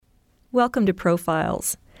Welcome to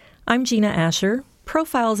Profiles. I'm Gina Asher.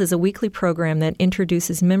 Profiles is a weekly program that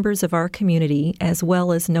introduces members of our community, as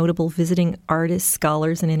well as notable visiting artists,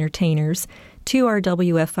 scholars, and entertainers, to our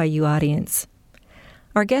WFIU audience.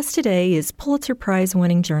 Our guest today is Pulitzer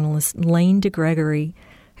Prize-winning journalist Lane DeGregory,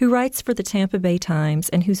 who writes for the Tampa Bay Times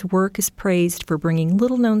and whose work is praised for bringing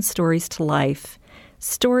little-known stories to life,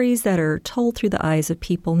 stories that are told through the eyes of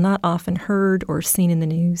people not often heard or seen in the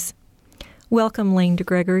news. Welcome, Lane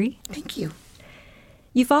DeGregory. Thank you.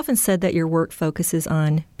 You've often said that your work focuses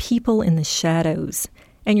on people in the shadows,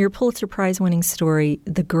 and your Pulitzer Prize-winning story,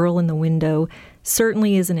 The Girl in the Window,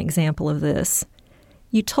 certainly is an example of this.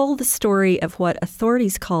 You told the story of what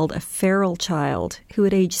authorities called a feral child who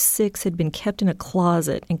at age 6 had been kept in a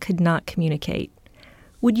closet and could not communicate.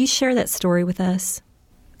 Would you share that story with us?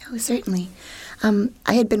 Oh, certainly.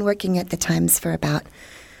 I had been working at the Times for about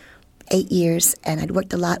 8 years, and I'd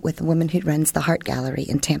worked a lot with a woman who runs the Hart Gallery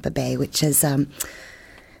in Tampa Bay, which is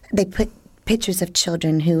they put pictures of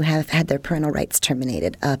children who have had their parental rights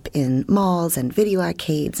terminated up in malls and video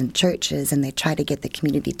arcades and churches, and they try to get the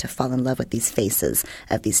community to fall in love with these faces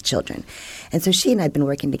of these children. And so she and I had been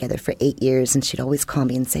working together for 8 years, and she'd always call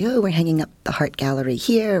me and say, oh, we're hanging up the Hart Gallery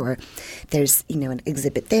here, or there's, an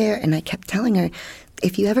exhibit there. And I kept telling her,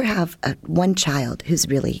 if you ever have one child who's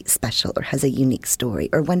really special or has a unique story,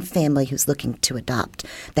 or one family who's looking to adopt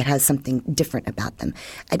that has something different about them,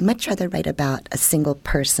 I'd much rather write about a single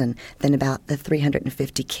person than about the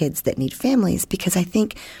 350 kids that need families, because I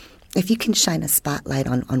think if you can shine a spotlight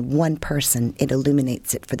on one person, it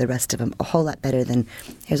illuminates it for the rest of them a whole lot better than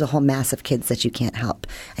here's a whole mass of kids that you can't help.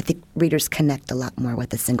 I think readers connect a lot more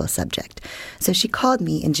with a single subject. So she called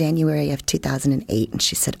me in January of 2008, and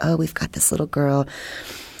she said, oh, we've got this little girl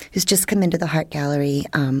who's just come into the Hart Gallery.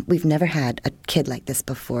 We've never had a kid like this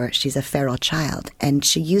before. She's a feral child. And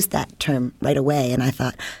she used that term right away, and I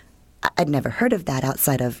thought, I'd never heard of that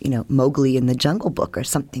outside of, Mowgli in the Jungle Book or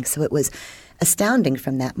something. So it was astounding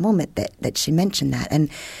from that moment that she mentioned that.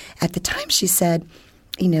 And at the time she said,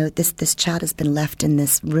 this child has been left in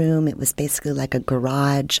this room. It was basically like a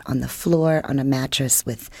garage on the floor on a mattress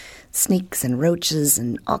with snakes and roaches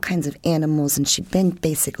and all kinds of animals. And she'd been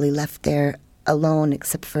basically left there alone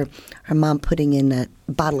except for her mom putting in a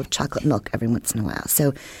bottle of chocolate milk every once in a while.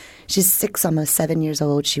 So she's 6, almost 7 years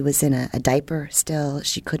old. She was in a diaper still.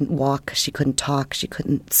 She couldn't walk. She couldn't talk. She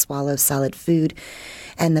couldn't swallow solid food.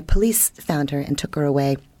 And the police found her and took her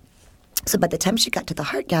away. So by the time she got to the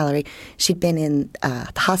Hart Gallery, she'd been in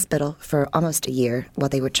the hospital for almost a year while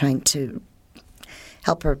they were trying to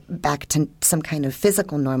help her back to some kind of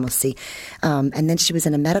physical normalcy. And then she was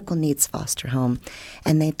in a medical needs foster home.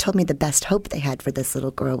 And they told me the best hope they had for this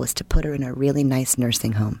little girl was to put her in a really nice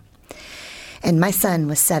nursing home. And my son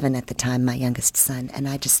was 7 at the time, my youngest son, and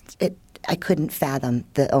I couldn't fathom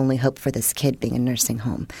the only hope for this kid being a nursing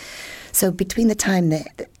home. So between the time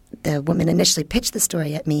that the woman initially pitched the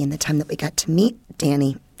story at me and the time that we got to meet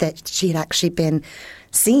Danny, that she had actually been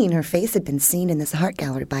seen, her face had been seen in this Hart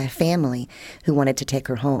Gallery by a family who wanted to take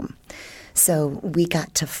her home. So we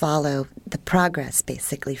got to follow the progress,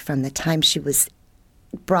 basically, from the time she was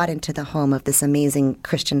brought into the home of this amazing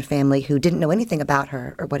Christian family who didn't know anything about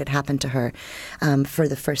her or what had happened to her for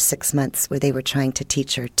the first 6 months, where they were trying to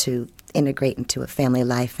teach her to integrate into a family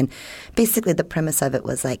life. And basically the premise of it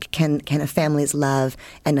was like, can a family's love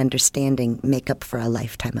and understanding make up for a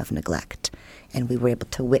lifetime of neglect? And we were able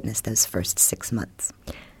to witness those first 6 months.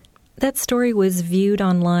 That story was viewed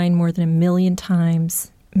online more than 1 million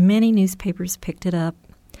times. Many newspapers picked it up.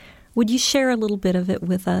 Would you share a little bit of it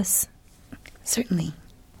with us? Certainly.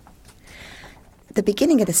 The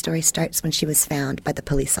beginning of the story starts when she was found by the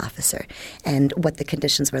police officer and what the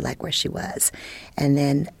conditions were like where she was. And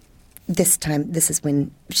then this is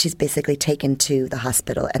when she's basically taken to the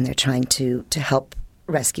hospital and they're trying to help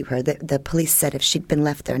rescue her. The police said if she'd been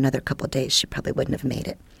left there another couple of days, she probably wouldn't have made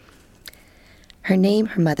it. Her name,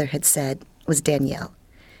 her mother had said, was Danielle.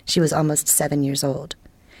 She was almost 7 years old.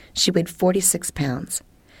 She weighed 46 pounds.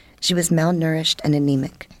 She was malnourished and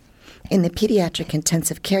anemic. In the pediatric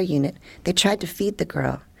intensive care unit, they tried to feed the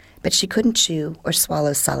girl, but she couldn't chew or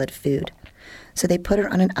swallow solid food. So they put her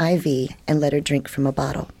on an IV and let her drink from a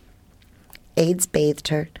bottle. Aides bathed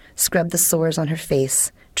her, scrubbed the sores on her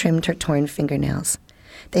face, trimmed her torn fingernails.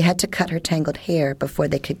 They had to cut her tangled hair before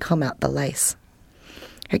they could comb out the lice.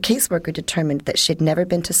 Her caseworker determined that she'd never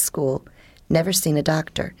been to school, never seen a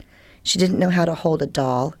doctor. She didn't know how to hold a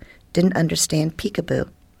doll, didn't understand peekaboo.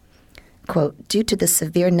 Quote, due to the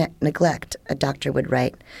severe neglect, a doctor would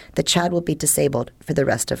write, the child will be disabled for the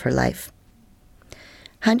rest of her life.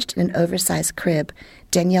 Hunched in an oversized crib,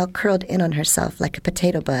 Danielle curled in on herself like a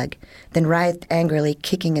potato bug, then writhed angrily,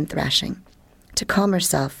 kicking and thrashing. To calm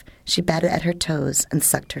herself, she batted at her toes and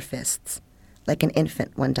sucked her fists. Like an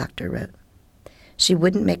infant, one doctor wrote. She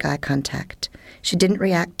wouldn't make eye contact. She didn't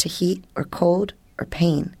react to heat or cold or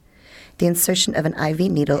pain. The insertion of an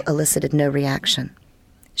IV needle elicited no reaction.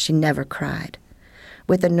 She never cried.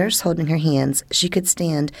 With a nurse holding her hands, she could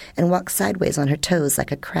stand and walk sideways on her toes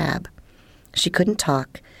like a crab. She couldn't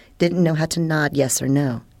talk, didn't know how to nod yes or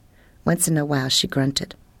no. Once in a while, she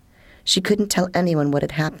grunted. She couldn't tell anyone what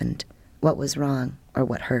had happened, what was wrong, or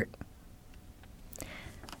what hurt.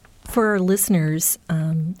 For our listeners,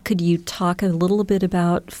 could you talk a little bit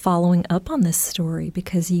about following up on this story?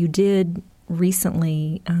 Because you did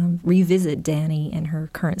recently revisit Danny and her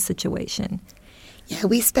current situation. Yeah,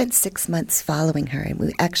 we spent 6 months following her, and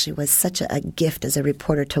it actually was such a gift as a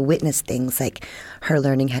reporter to witness things like her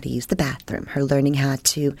learning how to use the bathroom, her learning how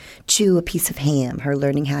to chew a piece of ham, her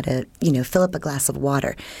learning how to, fill up a glass of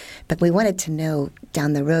water. But we wanted to know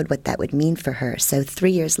down the road what that would mean for her. So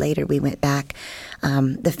 3 years later, we went back.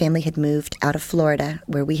 The family had moved out of Florida,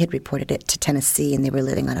 where we had reported it, to Tennessee, and they were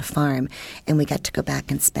living on a farm. And we got to go back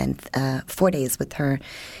and spend 4 days with her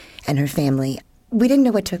and her family. We didn't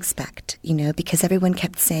know what to expect, because everyone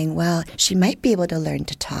kept saying, well, she might be able to learn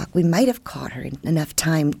to talk. We might have caught her in enough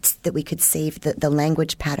time that we could save the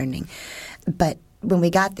language patterning. But when we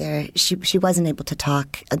got there, she wasn't able to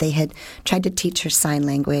talk. They had tried to teach her sign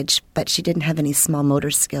language, but she didn't have any small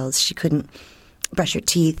motor skills. She couldn't brush her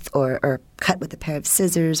teeth or cut with a pair of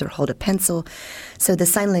scissors or hold a pencil. So the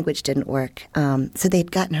sign language didn't work. So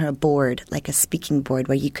they'd gotten her a board, like a speaking board,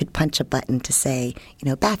 where you could punch a button to say,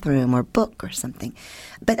 bathroom or book or something.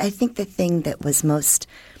 But I think the thing that was most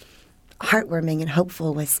heartwarming and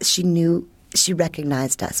hopeful was she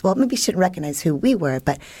recognized us. Well, maybe she didn't recognize who we were,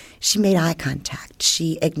 but she made eye contact.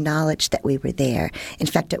 She acknowledged that we were there. In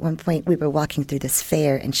fact, at one point, we were walking through this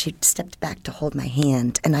fair, and she stepped back to hold my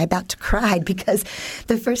hand. And I about to cry because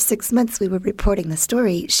the first 6 months we were reporting the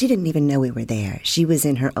story, she didn't even know we were there. She was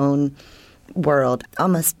in her own world,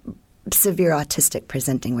 almost severe autistic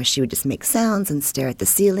presenting, where she would just make sounds and stare at the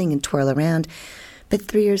ceiling and twirl around. But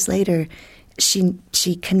 3 years later,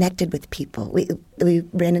 she connected with people. We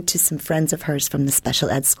ran into some friends of hers from the special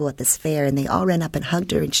ed school at this fair, and they all ran up and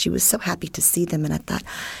hugged her, and she was so happy to see them. And I thought,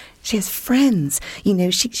 she has friends.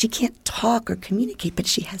 She can't talk or communicate, but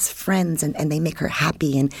she has friends, and they make her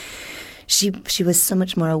happy. And she was so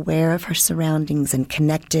much more aware of her surroundings and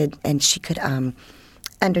connected, and she could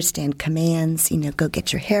understand commands, go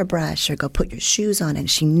get your hairbrush or go put your shoes on, and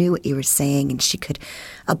she knew what you were saying, and she could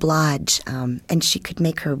oblige, and she could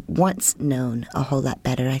make her wants known a whole lot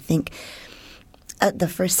better. I think the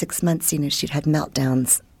first 6 months, she'd had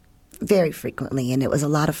meltdowns very frequently, and it was a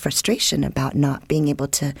lot of frustration about not being able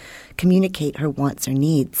to communicate her wants or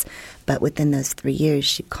needs. But within those 3 years,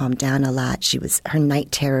 she calmed down a lot. Her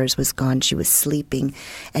night terrors was gone. She was sleeping,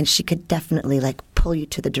 and she could definitely pull you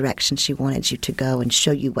to the direction she wanted you to go and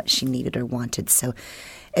show you what she needed or wanted. So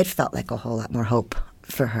it felt like a whole lot more hope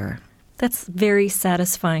for her. That's very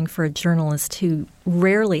satisfying for a journalist who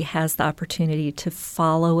rarely has the opportunity to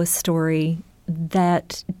follow a story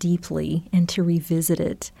that deeply and to revisit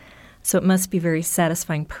it. So it must be very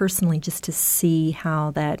satisfying personally just to see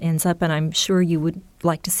how that ends up. And I'm sure you would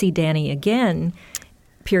like to see Danny again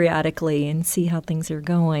periodically and see how things are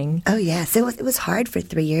going. Oh, yes. It was hard for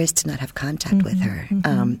 3 years to not have contact with her.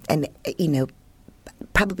 And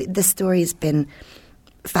probably this story has been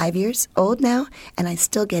 5 years old now, and I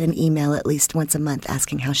still get an email at least once a month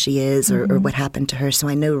asking how she is or what happened to her. So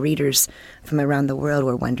I know readers from around the world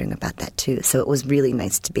were wondering about that too. So it was really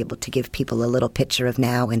nice to be able to give people a little picture of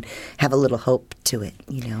now and have a little hope to it,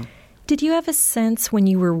 Did you have a sense when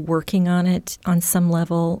you were working on it on some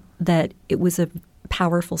level that it was a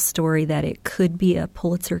powerful story, that it could be a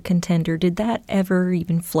Pulitzer contender? Did that ever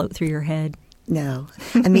even float through your head? No.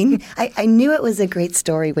 I mean, I knew it was a great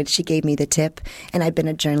story when she gave me the tip, and I've been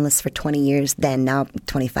a journalist for 20 years then, now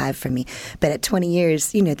 25 for me. But at 20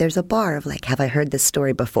 years, there's a bar of have I heard this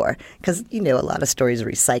story before? Because, a lot of stories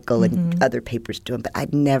recycle and other papers do them, but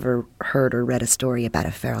I'd never heard or read a story about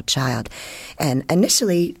a feral child. And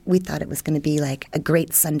initially, we thought it was going to be a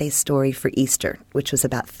great Sunday story for Easter, which was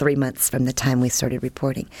about 3 months from the time we started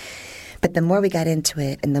reporting. But the more we got into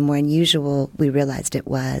it and the more unusual we realized it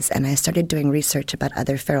was, and I started doing research about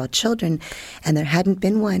other feral children, and there hadn't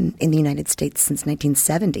been one in the United States since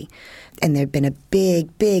 1970. And there had been a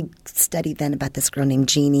big, big study then about this girl named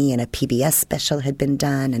Jeannie, and a PBS special had been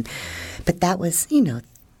done. But that was,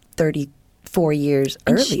 34 years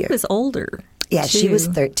earlier. And she was older. Yeah, too. she was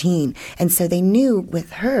 13. And so they knew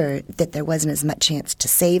with her that there wasn't as much chance to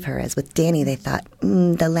save her as with Danny. They thought,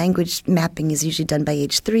 the language mapping is usually done by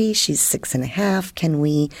age 3. She's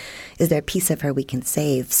 6.5. Is there a piece of her we can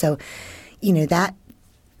save? So, that,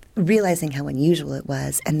 realizing how unusual it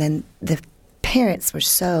was. And then the parents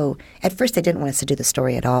were at first they didn't want us to do the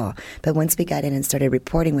story at all. But once we got in and started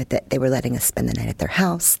reporting with it, they were letting us spend the night at their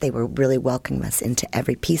house. They were really welcoming us into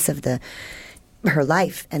every piece of her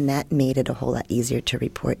life, and that made it a whole lot easier to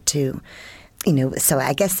report too. So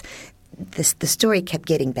I guess the story kept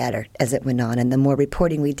getting better as it went on, and the more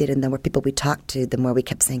reporting we did and the more people we talked to, the more we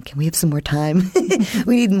kept saying, can we have some more time?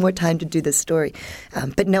 We need more time to do this story.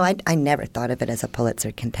 But no, I never thought of it as a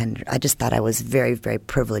Pulitzer contender. I just thought I was very, very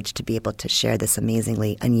privileged to be able to share this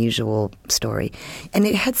amazingly unusual story. And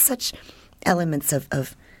it had such elements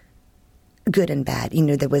of good and bad.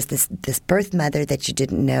 There was this birth mother that you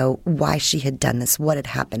didn't know why she had done this, what had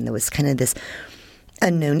happened. There was kind of this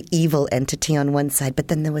unknown evil entity on one side, but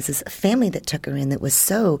then there was this family that took her in that was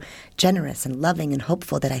so generous and loving and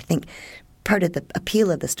hopeful that I think part of the appeal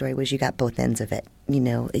of the story was you got both ends of it.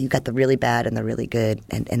 You got the really bad and the really good,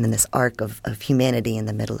 and then this arc of humanity in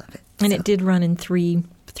the middle of it. And it did run in three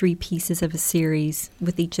pieces of a series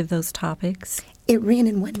with each of those topics? It ran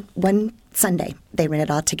in one Sunday. They ran it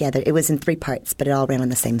all together. It was in 3 parts, but it all ran on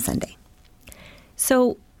the same Sunday.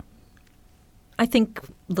 So I think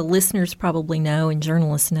the listeners probably know and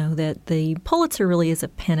journalists know that the Pulitzer really is a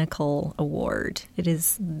pinnacle award. It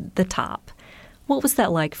is the top. What was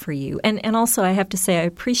that like for you? And also I have to say I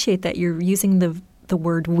appreciate that you're using the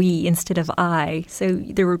word we instead of I. So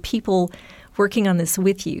there were people working on this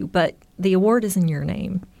with you, but the award is in your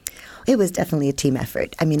name. It was definitely a team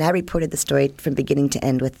effort. I mean, I reported the story from beginning to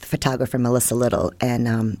end with photographer Melissa Little,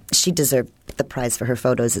 and she deserved the prize for her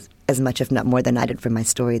photos as much, if not more, than I did for my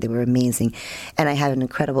story. They were amazing. And I had an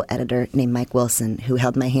incredible editor named Mike Wilson who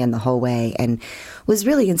held my hand the whole way and was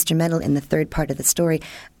really instrumental in the third part of the story.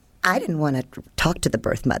 I didn't want to talk to the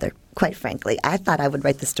birth mother, quite frankly. I thought I would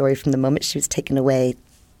write the story from the moment she was taken away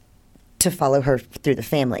to follow her through the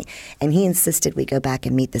family. And he insisted we go back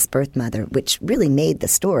and meet this birth mother, which really made the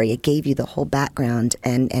story. It gave you the whole background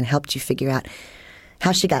and helped you figure out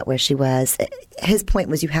how she got where she was. His point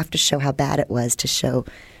was you have to show how bad it was to show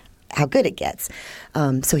how good it gets.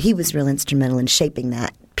 So he was real instrumental in shaping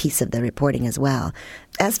that piece of the reporting as well.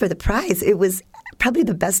 As for the prize, it was probably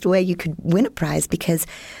the best way you could win a prize because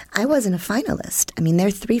I wasn't a finalist. I mean, there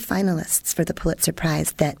are 3 finalists for the Pulitzer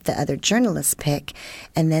Prize that the other journalists pick,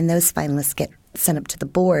 and then those finalists get sent up to the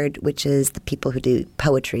board, which is the people who do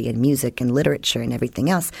poetry and music and literature and everything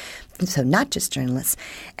else, so not just journalists.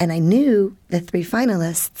 And I knew the 3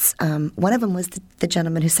 finalists. One of them was the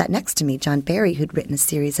gentleman who sat next to me, John Barry, who'd written a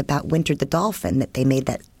series about Winter the Dolphin that they made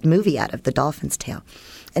that movie out of, The Dolphin's Tale.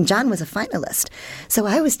 And John was a finalist. So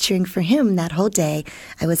I was cheering for him that whole day.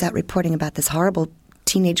 I was out reporting about this horrible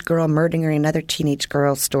teenage girl murdering another teenage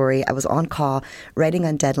girl story. I was on call, writing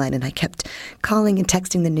on deadline, and I kept calling and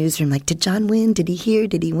texting the newsroom like, did John win? Did he hear?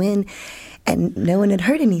 Did he win? And no one had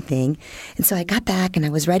heard anything. And so I got back and I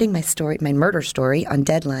was writing my story, my murder story, on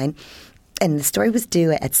deadline. And the story was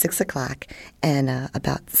due at 6 o'clock, and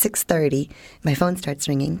about 6:30, my phone starts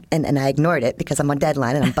ringing, and I ignored it because I'm on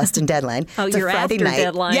deadline, and I'm busting deadline. Oh, it's you're a Friday after night.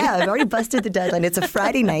 deadline. Yeah, I've already busted the deadline. It's a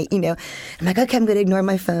Friday night, I'm like, okay, I'm going to ignore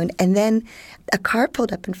my phone. And then a car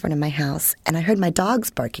pulled up in front of my house, and I heard my dogs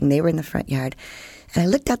barking. They were in the front yard. And I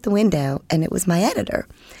looked out the window, and it was my editor.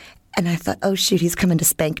 And I thought, oh, shoot, he's coming to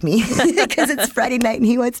spank me because it's Friday night and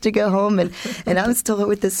he wants to go home. And I was still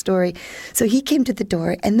with this story. So he came to the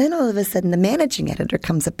door. And then all of a sudden, the managing editor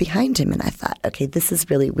comes up behind him. And I thought, okay, this is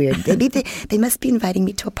really weird. Maybe they must be inviting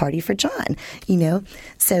me to a party for John,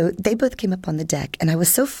 So they both came up on the deck. And I was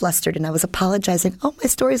so flustered and I was apologizing. Oh, my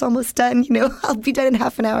story's almost done. I'll be done in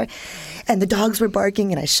half an hour. And the dogs were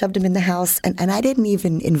barking and I shoved them in the house. And I didn't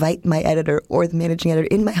even invite my editor or the managing editor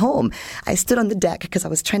in my home. I stood on the deck because I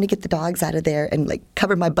was trying to get the dogs out of there and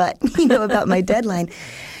cover my butt, about my deadline.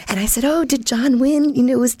 And I said, oh, did John win?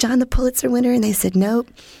 Was John the Pulitzer winner? And they said,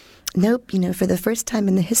 nope. For the first time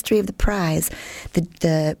in the history of the prize,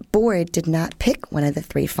 the board did not pick one of the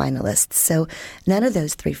 3 finalists. So none of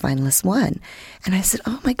those 3 finalists won. And I said,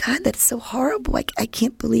 oh, my God, that's so horrible. I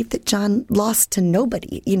can't believe that John lost to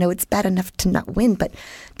nobody. It's bad enough to not win, but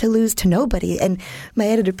to lose to nobody. And my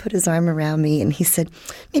editor put his arm around me and he said,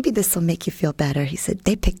 maybe this will make you feel better. He said,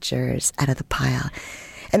 they picked yours out of the pile.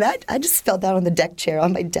 And I just fell down on the deck chair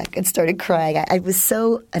on my deck and started crying. I was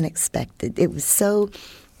so unexpected. It was so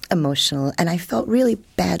emotional, and I felt really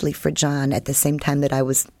badly for John at the same time that I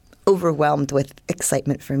was overwhelmed with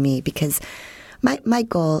excitement for me because my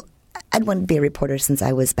goal, I'd wanted to be a reporter since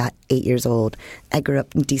I was about 8 years old. I grew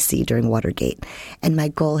up in D.C. during Watergate, and my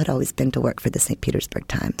goal had always been to work for the St. Petersburg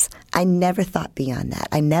Times. I never thought beyond that.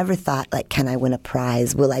 I never thought, like, can I win a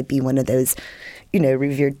prize? Will I be one of those,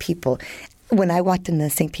 revered people? When I walked in the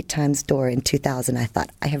St. Pete Times door in 2000, I thought,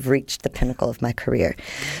 I have reached the pinnacle of my career.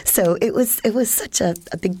 So it was such a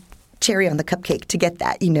big cherry on the cupcake to get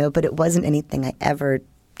that, but it wasn't anything I ever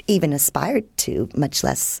even aspired to, much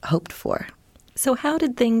less hoped for. So how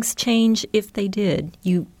did things change if they did?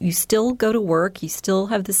 You still go to work. You still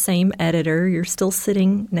have the same editor. You're still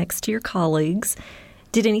sitting next to your colleagues.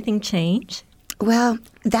 Did anything change? Well,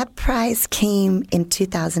 that prize came in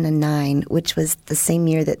 2009, which was the same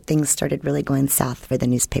year that things started really going south for the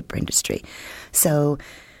newspaper industry. So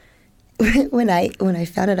when I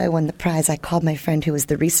found out I won the prize, I called my friend who was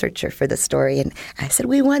the researcher for the story, and I said,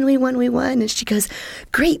 we won. And she goes,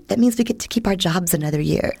 great, that means we get to keep our jobs another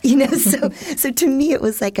year. So to me it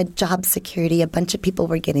was like a job security. A bunch of people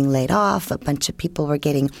were getting laid off. A bunch of people were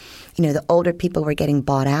getting, the older people were getting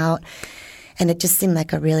bought out. And it just seemed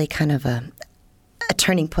like a really kind of a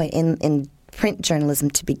turning point in print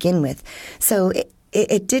journalism to begin with. So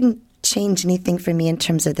it didn't change anything for me in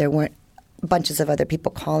terms of there weren't bunches of other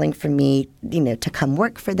people calling for me, to come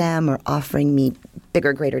work for them or offering me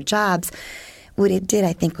bigger, greater jobs. What it did,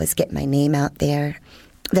 I think, was get my name out there.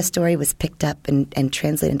 The story was picked up and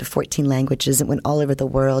translated into 14 languages. It went all over the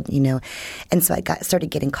world, And so I started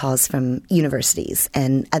getting calls from universities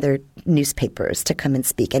and other newspapers to come and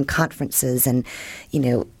speak, and conferences and,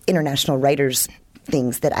 international writers'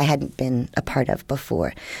 things that I hadn't been a part of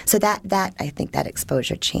before. So that I think that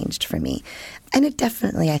exposure changed for me. And it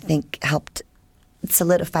definitely, I think, helped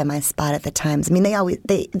solidify my spot at the Times. I mean,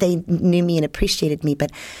 they knew me and appreciated me,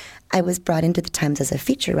 but I was brought into the Times as a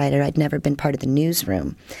feature writer. I'd never been part of the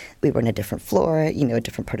newsroom. We were in a different floor, a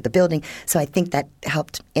different part of the building. So I think that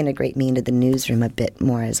helped integrate me into the newsroom a bit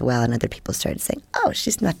more as well. And other people started saying, oh,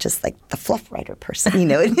 she's not just like the fluff writer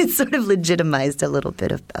person, and it sort of legitimized a little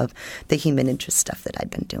bit of the human interest stuff that I'd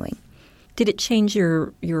been doing. Did it change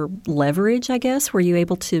your leverage, I guess? Were you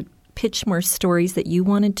able to pitch more stories that you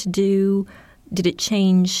wanted to do? Did it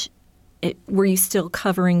change? Were you still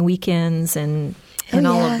covering weekends and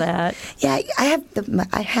all of that? Yeah,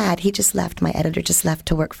 he just left. My editor just left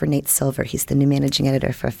to work for Nate Silver. He's the new managing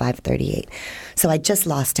editor for 538. So I just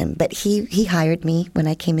lost him. But he hired me when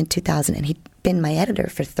I came in 2000, and he'd been my editor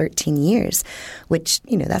for 13 years, which,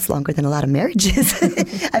 that's longer than a lot of marriages.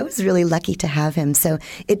 I was really lucky to have him. So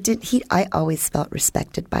I always felt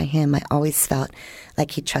respected by him. I always felt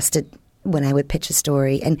like he trusted when I would pitch a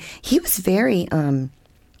story. And he was very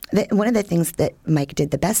one of the things that Mike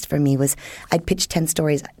did the best for me was I'd pitch 10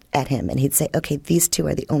 stories at him, and he'd say, okay, these 2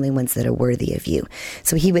 are the only ones that are worthy of you.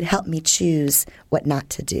 So he would help me choose what not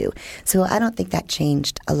to do. So I don't think that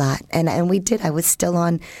changed a lot. And we did. I was still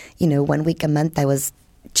on, 1 week a month. I was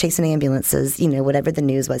chasing ambulances, whatever the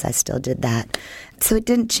news was, I still did that. So it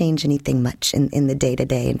didn't change anything much in the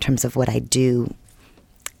day-to-day in terms of what I do,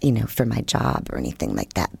 for my job or anything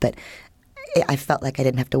like that. But I felt like I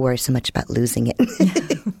didn't have to worry so much about losing it.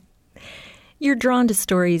 You're drawn to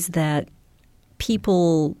stories that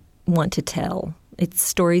people want to tell. It's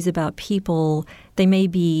stories about people. They may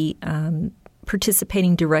be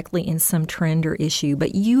participating directly in some trend or issue,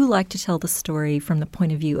 but you like to tell the story from the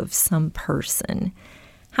point of view of some person.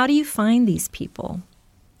 How do you find these people?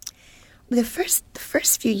 The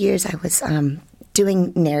first few years I was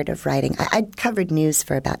doing narrative writing. I'd covered news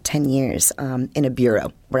for about 10 years in a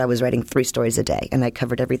bureau where I was writing 3 stories a day. And I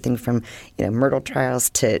covered everything from, murder trials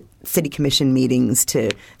to city commission meetings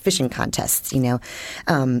to fishing contests,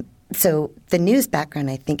 So the news background,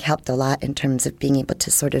 I think, helped a lot in terms of being able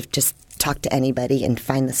to sort of just talk to anybody and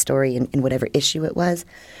find the story in whatever issue it was.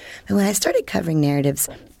 And when I started covering narratives,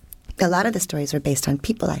 a lot of the stories were based on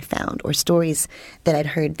people I found or stories that I'd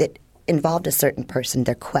heard that involved a certain person,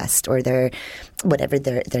 their quest or their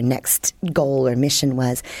next goal or mission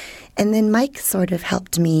was. And then Mike sort of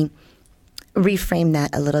helped me reframe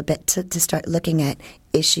that a little bit to start looking at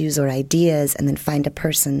issues or ideas and then find a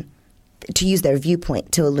person to use their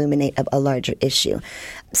viewpoint to illuminate a larger issue.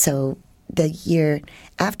 So the year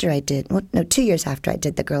after 2 years after I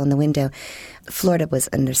did The Girl in the Window, Florida was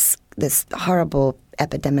under this horrible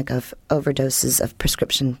epidemic of overdoses of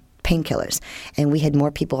prescription painkillers. And we had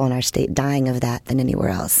more people in our state dying of that than anywhere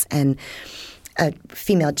else. And a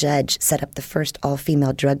female judge set up the first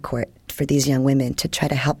all-female drug court for these young women to try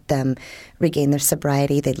to help them regain their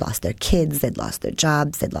sobriety. They'd lost their kids, they'd lost their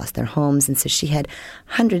jobs, they'd lost their homes. And so she had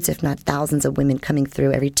hundreds, if not thousands, of women coming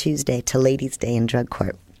through every Tuesday to Ladies' Day in drug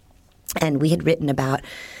court. And we had written about,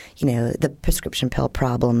 the prescription pill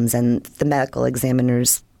problems and the medical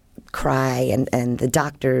examiners cry, and the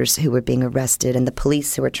doctors who were being arrested and the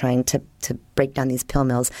police who were trying to break down these pill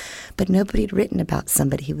mills. But nobody had written about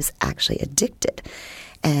somebody who was actually addicted.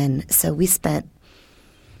 And so we spent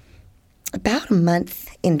about a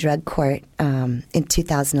month in drug court in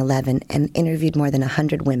 2011 and interviewed more than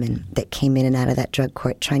 100 women that came in and out of that drug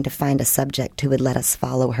court trying to find a subject who would let us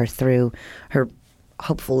follow her through her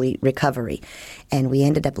hopefully recovery. And we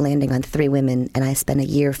ended up landing on 3 women, and I spent a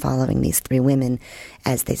year following these 3 women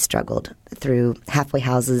as they struggled through halfway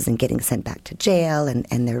houses and getting sent back to jail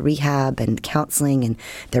and their rehab and counseling and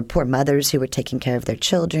their poor mothers who were taking care of their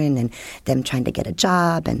children and them trying to get a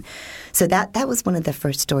job. And so that was one of the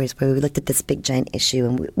first stories where we looked at this big giant issue,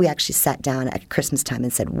 and we actually sat down at Christmas time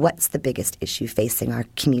and said, what's the biggest issue facing our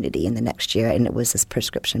community in the next year? And it was this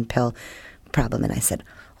prescription pill problem. And I said,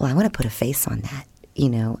 well, I want to put a face on that. You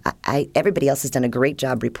know, everybody else has done a great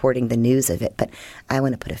job reporting the news of it, but I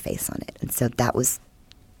want to put a face on it. And so that was,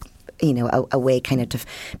 you know, a way kind of to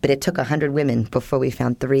 – but it took 100 women before we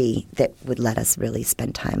found 3 that would let us really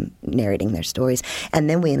spend time narrating their stories. And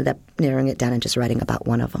then we ended up narrowing it down and just writing about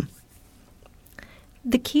one of them.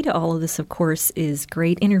 The key to all of this, of course, is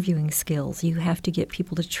great interviewing skills. You have to get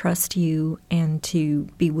people to trust you and to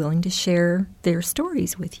be willing to share their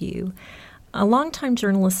stories with you. A longtime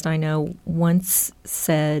journalist I know once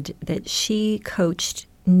said that she coached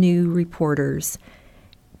new reporters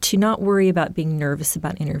to not worry about being nervous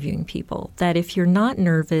about interviewing people, that if you're not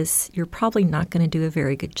nervous, you're probably not going to do a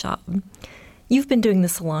very good job. You've been doing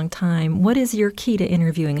this a long time. What is your key to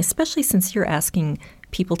interviewing, especially since you're asking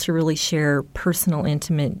people to really share personal,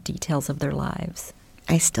 intimate details of their lives?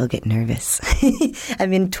 I still get nervous. I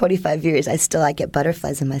mean, 25 years, I get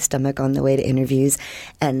butterflies in my stomach on the way to interviews,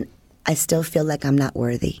 and I still feel like I'm not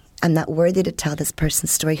worthy. I'm not worthy to tell this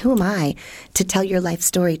person's story. Who am I to tell your life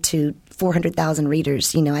story to 400,000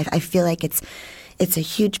 readers? You know, I feel like it's a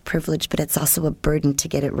huge privilege, but it's also a burden to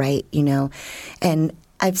get it right, you know. And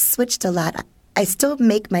I've switched a lot. I still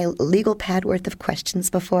make my legal pad worth of questions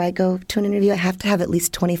before I go to an interview. I have to have at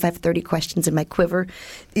least 25, 30 questions in my quiver,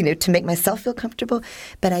 you know, to make myself feel comfortable.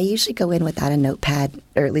 But I usually go in without a notepad,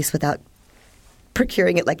 or at least without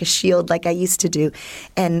procuring it like a shield like I used to do,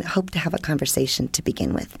 and hope to have a conversation to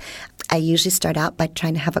begin with. I usually start out by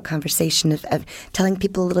trying to have a conversation of telling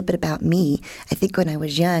people a little bit about me. I think when I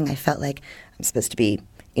was young, I felt like I'm supposed to be,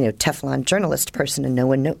 you know, Teflon journalist person, and no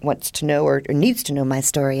one wants to know or needs to know my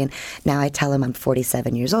story. And now I tell them I'm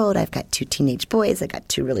 47 years old. I've got 2 teenage boys. I've got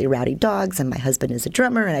 2 really rowdy dogs, and my husband is a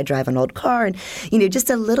drummer, and I drive an old car. And, you know, just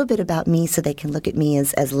a little bit about me so they can look at me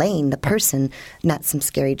as Lane, the person, not some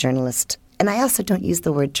scary journalist. And I also don't use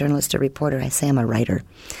the word journalist or reporter. I say I'm a writer.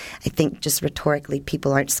 I think just rhetorically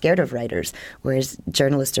people aren't scared of writers, whereas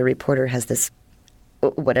journalist or reporter has this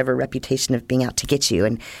whatever reputation of being out to get you.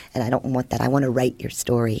 And I don't want that. I want to write your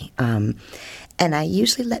story. And I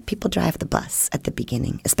usually let people drive the bus at the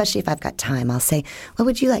beginning, especially if I've got time. I'll say, what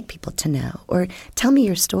would you like people to know? Or tell me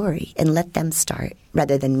your story, and let them start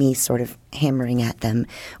rather than me sort of hammering at them.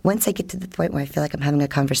 Once I get to the point where I feel like I'm having a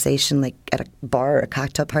conversation like at a bar or a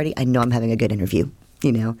cocktail party, I know I'm having a good interview,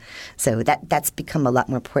 you know. So that's become a lot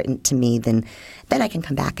more important to me than then I can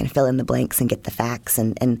come back and fill in the blanks and get the facts.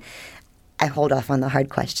 And I hold off on the hard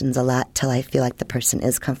questions a lot till I feel like the person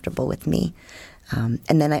is comfortable with me.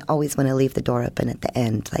 And then I always want to leave the door open at the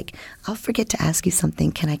end. Like, I'll forget to ask you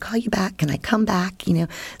something. Can I call you back? Can I come back? You know,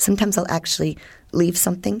 sometimes I'll actually leave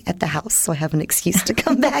something at the house so I have an excuse to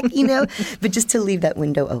come back, you know, but just to leave that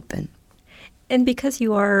window open. And because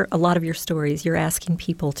you are, a lot of your stories, you're asking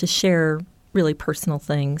people to share really personal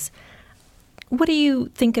things. What do you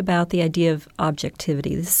think about the idea of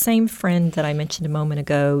objectivity? The same friend that I mentioned a moment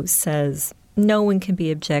ago says, no one can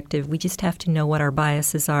be objective. We just have to know what our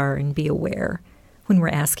biases are and be aware when we're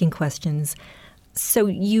asking questions. So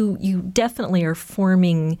you definitely are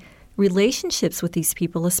forming relationships with these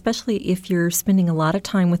people, especially if you're spending a lot of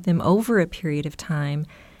time with them over a period of time.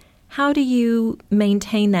 How do you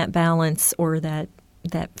maintain that balance or that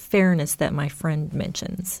fairness that my friend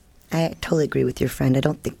mentions? I totally agree with your friend. I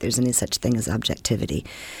don't think there's any such thing as objectivity.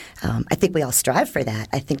 I think we all strive for that.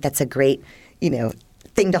 I think that's a great, you know,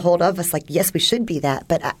 thing to hold of us. Like, yes, we should be that.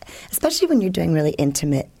 But especially when you're doing really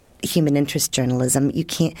intimate human interest journalism, you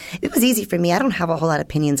can't – it was easy for me. I don't have a whole lot of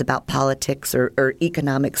opinions about politics or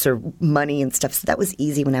economics or money and stuff. So that was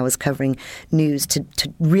easy when I was covering news to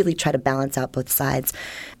really try to balance out both sides.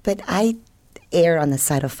 But I err on the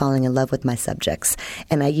side of falling in love with my subjects.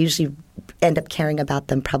 And I usually end up caring about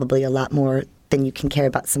them probably a lot more then you can care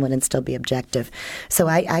about someone and still be objective. So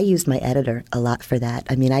I used my editor a lot for that.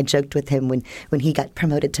 I mean, I joked with him when he got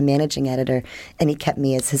promoted to managing editor and he kept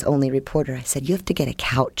me as his only reporter. I said, you have to get a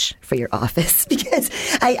couch for your office because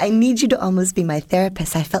I need you to almost be my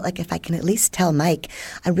therapist. I felt like if I can at least tell Mike,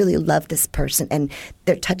 I really love this person and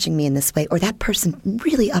they're touching me in this way, or that person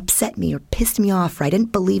really upset me or pissed me off, or I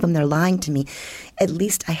didn't believe them, they're lying to me. At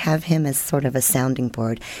least I have him as sort of a sounding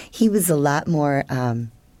board. He was a lot more...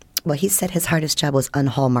 Well, he said his hardest job was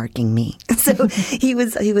unhallmarking me. So he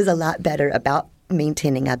was a lot better about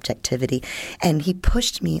maintaining objectivity. And he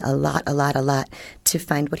pushed me a lot to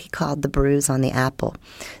find what he called the bruise on the apple.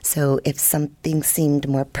 So if something seemed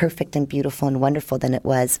more perfect and beautiful and wonderful than it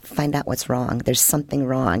was, find out what's wrong. There's something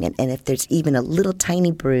wrong. And if there's even a little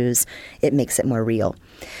tiny bruise, it makes it more real.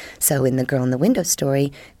 So in the Girl in the Window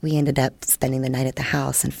story, we ended up spending the night at the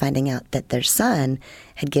house and finding out that their son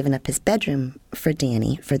had given up his bedroom for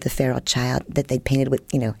Danny, for the feral child that they'd painted with,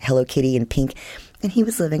 Hello Kitty and pink. And he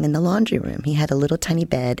was living in the laundry room. He had a little tiny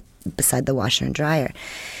bed beside the washer and dryer.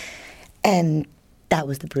 And that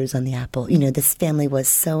was the bruise on the apple. This family was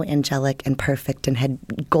so angelic and perfect and had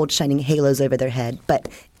gold shining halos over their head. But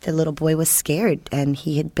the little boy was scared and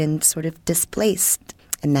he had been sort of displaced.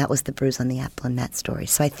 And that was the bruise on the apple in that story.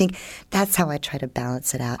 So I think that's how I try to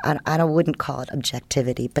balance it out. I wouldn't call it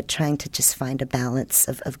objectivity, but trying to just find a balance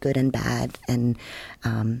of good and bad and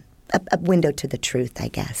a window to the truth, I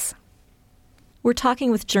guess. We're talking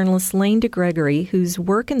with journalist Lane DeGregory, whose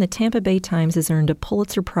work in the Tampa Bay Times has earned a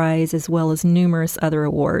Pulitzer Prize as well as numerous other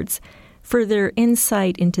awards for their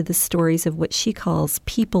insight into the stories of what she calls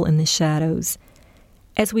people in the shadows.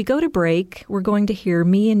 As we go to break, we're going to hear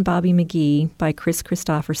Me and Bobby McGee by Chris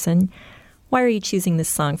Christopherson. Why are you choosing this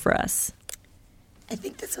song for us? I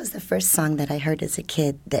think this was the first song that I heard as a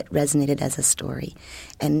kid that resonated as a story.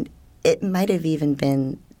 And it might have even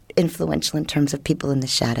been influential in terms of people in the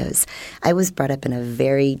shadows. I was brought up in a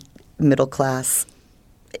very middle class,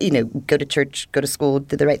 go to church, go to school,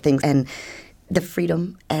 do the right things. And the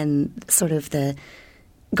freedom and sort of the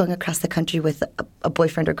going across the country with a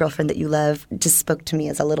boyfriend or girlfriend that you love just spoke to me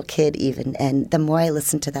as a little kid even. And the more I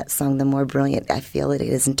listen to that song, the more brilliant I feel it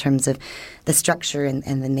is in terms of the structure and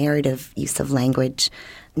the narrative use of language.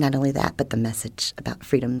 Not only that, but the message about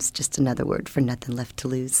freedom's just another word for nothing left to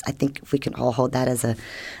lose. I think if we can all hold that as a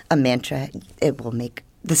mantra, it will make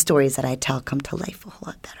the stories that I tell come to life a whole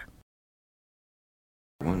lot better.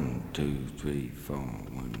 1, 2, 3, 4.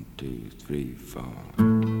 1, 2, 3, 4.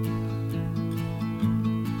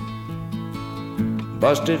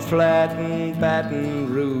 Busted flat in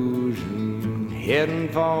Baton Rouge and heading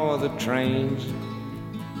for the trains,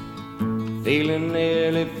 feeling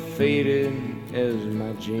nearly faded as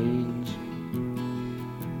my jeans.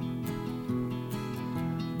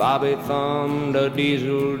 Bobby thumbed a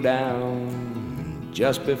diesel down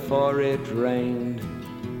just before it rained,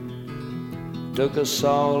 took us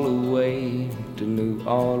all away to New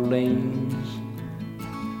Orleans.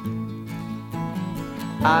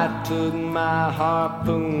 I took my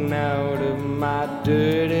harpoon out of my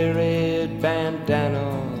dirty red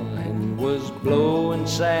bandana and was blowing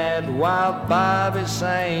sad while Bobby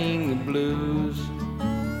sang the blues.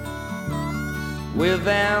 With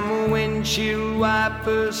them windshield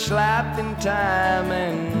wipers slapping time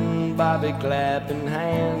and Bobby clapping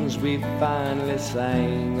hands, we finally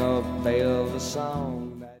sang a Belva song.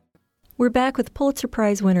 We're back with Pulitzer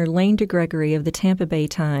Prize winner Lane DeGregory of the Tampa Bay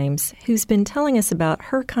Times, who's been telling us about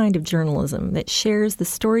her kind of journalism that shares the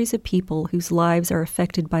stories of people whose lives are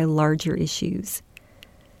affected by larger issues.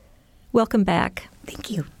 Welcome back.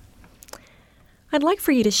 Thank you. I'd like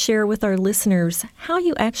for you to share with our listeners how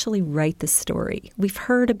you actually write the story. We've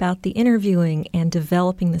heard about the interviewing and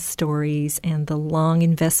developing the stories and the long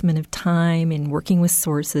investment of time in working with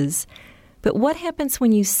sources. But what happens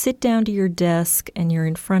when you sit down to your desk and you're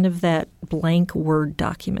in front of that blank Word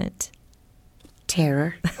document?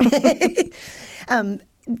 Terror.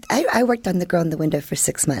 I worked on The Girl in the Window for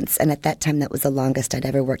 6 months, and at that time that was the longest I'd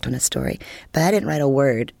ever worked on a story. But I didn't write a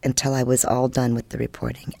word until I was all done with the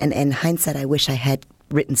reporting. And in hindsight, I wish I had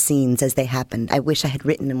written scenes as they happened. I wish I had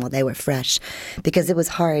written them while they were fresh, because it was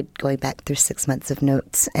hard going back through 6 months of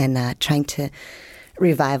notes and trying to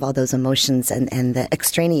revive all those emotions and the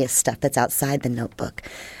extraneous stuff that's outside the notebook.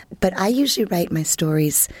 But I usually write my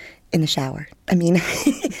stories in the shower. I mean,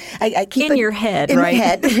 I keep in your head, in right? my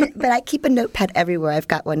head. But I keep a notepad everywhere. I've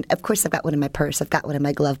got one. Of course, I've got one in my purse. I've got one in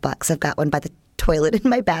my glove box. I've got one by the toilet in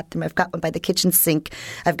my bathroom. I've got one by the kitchen sink.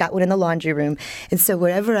 I've got one in the laundry room. And so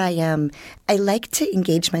wherever I am, I like to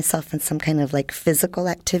engage myself in some kind of like physical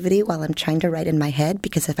activity while I'm trying to write in my head,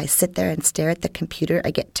 because if I sit there and stare at the computer, I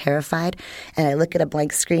get terrified and I look at a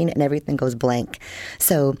blank screen and everything goes blank.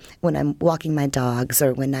 So when I'm walking my dogs,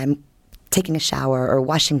 or when I'm taking a shower, or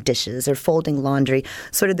washing dishes, or folding laundry,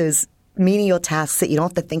 sort of those menial tasks that you don't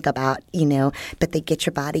have to think about, but they get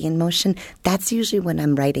your body in motion. That's usually when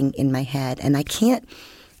I'm writing in my head. And I can't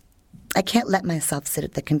let myself sit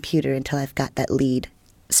at the computer until I've got that lead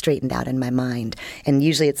straightened out in my mind. And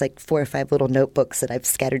usually it's like 4 or 5 little notebooks that I've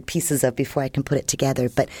scattered pieces of before I can put it together.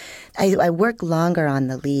 But I work longer on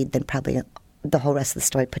the lead than probably the whole rest of the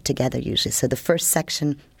story put together usually. So the first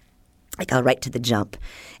section, like I'll write to the jump.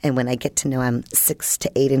 And when I get to know I'm 6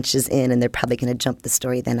 to 8 inches in and they're probably going to jump the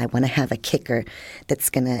story, then I want to have a kicker that's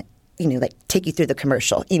going to, like take you through the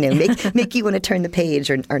commercial, make you want to turn the page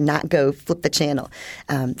or not go flip the channel.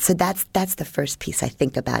 So that's the first piece I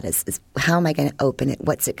think about is how am I going to open it?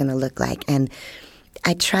 What's it going to look like? And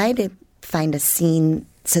I try to find a scene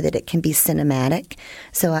so that it can be cinematic.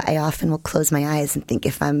 So I often will close my eyes and think,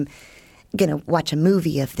 if I'm going to watch a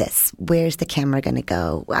movie of this, where's the camera going to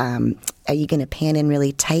go? Are you going to pan in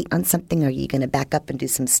really tight on something? Or are you going to back up and do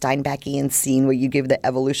some Steinbeckian scene where you give the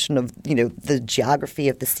evolution of, the geography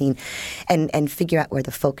of the scene and figure out where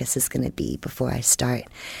the focus is going to be before I start?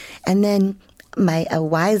 And then a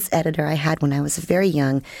wise editor I had when I was very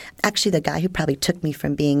young, actually the guy who probably took me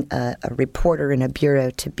from being a reporter in a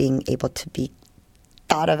bureau to being able to be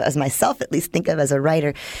thought of as myself, at least think of as a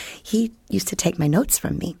writer, he used to take my notes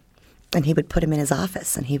from me. And he would put him in his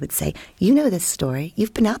office and he would say, you know this story.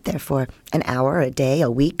 You've been out there for an hour, a day,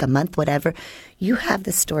 a week, a month, whatever. You have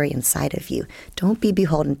the story inside of you. Don't be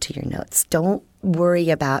beholden to your notes. Don't worry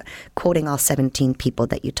about quoting all 17 people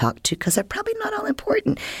that you talk to, because they're probably not all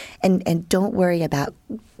important. And don't worry about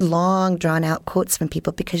long, drawn-out quotes from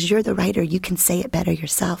people, because you're the writer. You can say it better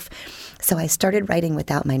yourself. So I started writing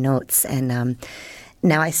without my notes. And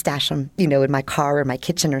now I stash them, in my car or my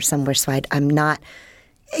kitchen or somewhere, so I'm not...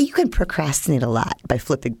 You can procrastinate a lot by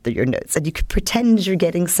flipping through your notes, and you can pretend you're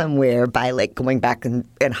getting somewhere by like going back and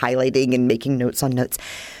highlighting and making notes on notes.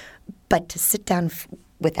 But to sit down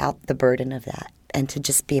without the burden of that and to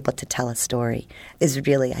just be able to tell a story is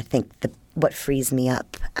really, I think, what frees me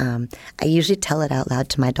up. I usually tell it out loud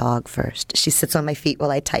to my dog first. She sits on my feet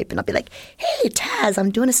while I type, and I'll be like, hey, Taz, I'm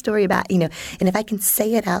doing a story about, And if I can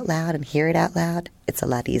say it out loud and hear it out loud, it's a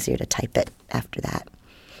lot easier to type it after that.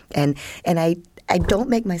 And I don't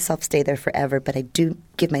make myself stay there forever, but I do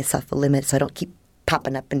give myself a limit so I don't keep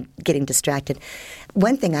popping up and getting distracted.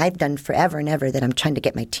 One thing I've done forever and ever that I'm trying to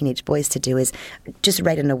get my teenage boys to do is just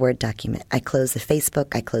write in a Word document. I close the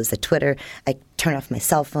Facebook, I close the Twitter, I turn off my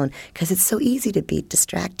cell phone, because it's so easy to be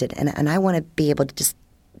distracted. And I want to be able to just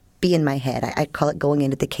be in my head. I call it going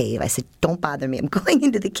into the cave. I said, don't bother me. I'm going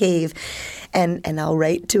into the cave. And I'll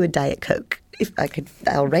write to a Diet Coke.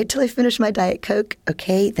 I'll write till I finish my Diet Coke.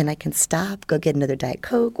 Okay, then I can stop, go get another Diet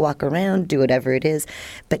Coke, walk around, do whatever it is.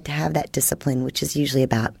 But to have that discipline, which is usually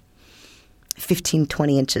about 15,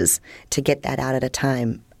 20 inches, to get that out at a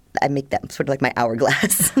time, I make that sort of like my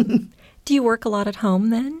hourglass. Do you work a lot at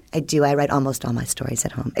home then? I do. I write almost all my stories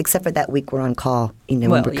at home, except for that week we're on call, when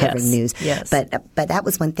we're covering news. Yes. But that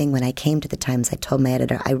was one thing when I came to the Times, I told my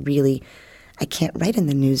editor, I can't write in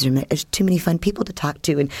the newsroom. There's too many fun people to talk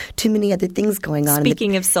to and too many other things going on.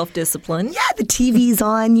 Speaking of self-discipline. Yeah, the TV's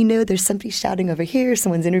on, there's somebody shouting over here,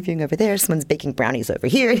 someone's interviewing over there, someone's baking brownies over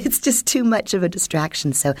here. It's just too much of a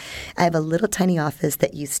distraction. So I have a little tiny office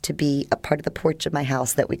that used to be a part of the porch of my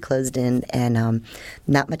house that we closed in, and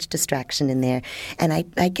not much distraction in there. And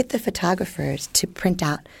I get the photographers to print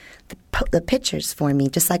out the pictures for me,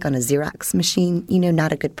 just like on a Xerox machine,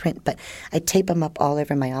 not a good print, but I tape them up all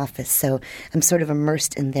over my office. So I'm sort of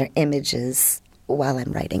immersed in their images while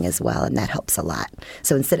I'm writing as well, and that helps a lot.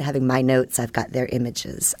 So instead of having my notes, I've got their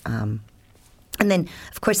images. And then,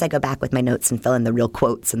 of course, I go back with my notes and fill in the real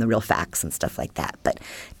quotes and the real facts and stuff like that. But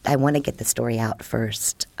I want to get the story out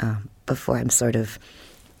first before I'm sort of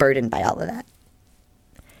burdened by all of that.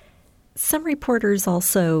 Some reporters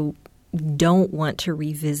also don't want to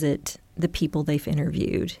revisit the people they've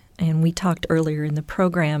interviewed. And we talked earlier in the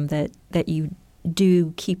program that you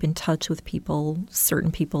do keep in touch with people,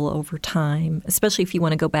 certain people over time, especially if you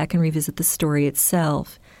want to go back and revisit the story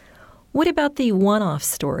itself. What about the one-off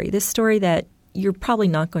story, this story that you're probably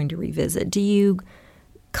not going to revisit? Do you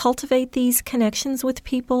cultivate these connections with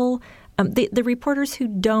people? The reporters who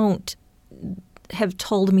don't have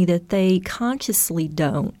told me that they consciously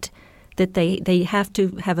don't, that they have to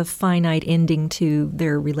have a finite ending to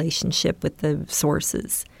their relationship with the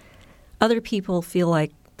sources. other people feel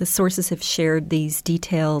like the sources have shared these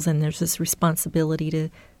details and there's this responsibility to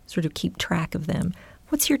sort of keep track of them.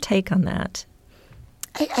 What's your take on that?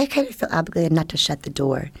 I kind of feel obligated not to shut the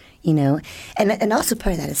door, you know. And also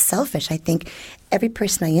part of that is selfish. I think every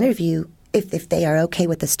person I interview, if they are okay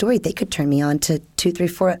with the story, they could turn me on to 2, 3,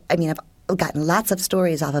 4. I mean, I've gotten lots of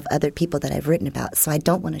stories off of other people that I've written about, so I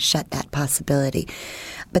don't want to shut that possibility.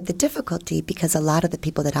 But the difficulty, because a lot of the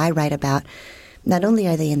people that I write about, not only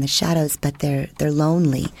are they in the shadows, but they're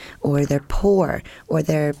lonely, or they're poor, or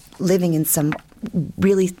they're living in some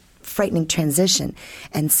really frightening transition.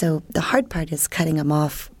 And so the hard part is cutting them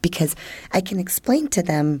off, because I can explain to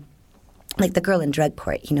them, like the girl in drug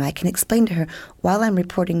court, you know, I can explain to her, while I'm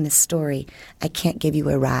reporting this story, I can't give you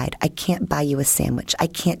a ride. I can't buy you a sandwich. I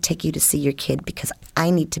can't take you to see your kid because I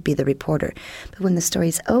need to be the reporter. But when the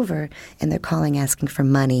story's over and they're calling asking for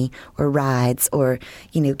money or rides or,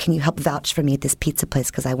 you know, can you help vouch for me at this pizza place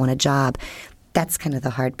because I want a job, that's kind of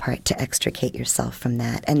the hard part, to extricate yourself from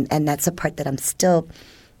that. And that's a part that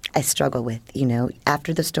I struggle with, you know.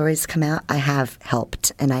 After the stories come out, I have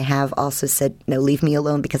helped. And I have also said, no, leave me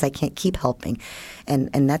alone because I can't keep helping.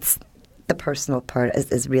 And that's the personal part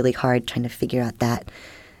is really hard, trying to figure out that.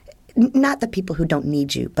 Not the people who don't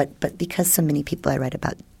need you, but because so many people I write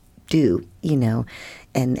about do, you know,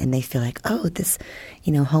 and they feel like, oh, this,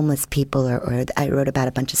 you know, homeless people, or I wrote about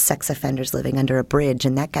a bunch of sex offenders living under a bridge,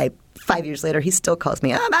 and that guy, 5 years later, he still calls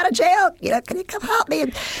me, I'm out of jail, you know, can you come help me?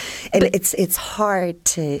 And it's hard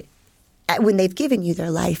to, when they've given you their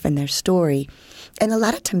life and their story, and a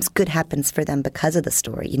lot of times good happens for them because of the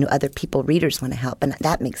story. You know, other people, readers want to help, and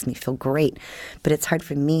that makes me feel great. But it's hard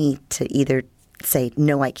for me to either say,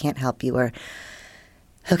 no, I can't help you, or,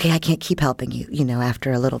 okay, I can't keep helping you, you know,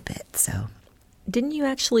 after a little bit, so. Didn't you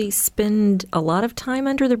actually spend a lot of time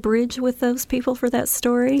under the bridge with those people for that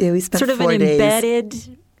story? Yeah, we spent 4 days. Sort of an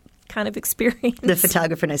embedded kind of experience. The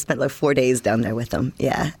photographer and I spent like 4 days down there with them,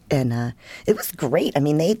 yeah. And it was great. I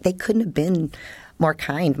mean, they couldn't have been more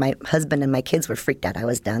kind. My husband and my kids were freaked out I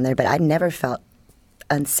was down there, but I never felt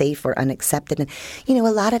unsafe or unaccepted. And, you know, a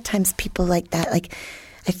lot of times people like that, like,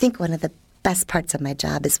 I think one of the best parts of my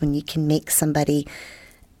job is when you can make somebody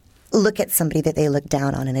look at somebody that they look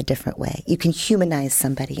down on in a different way. You can humanize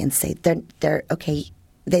somebody and say, they're okay,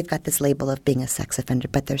 they've got this label of being a sex offender,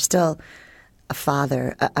 but they're still a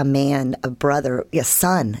father, a man, a brother, a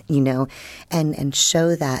son, you know, and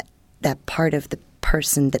show that part of the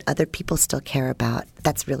person that other people still care about.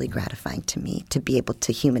 That's really gratifying to me, to be able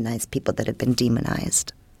to humanize people that have been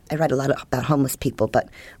demonized. I write a lot about homeless people, but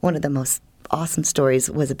one of the most awesome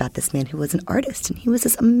stories was about this man who was an artist, and he was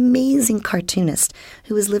this amazing cartoonist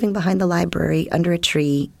who was living behind the library under a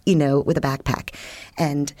tree, you know, with a backpack.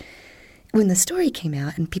 And when the story came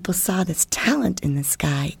out and people saw this talent in this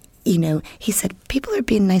guy, you know, he said, people are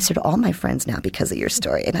being nicer to all my friends now because of your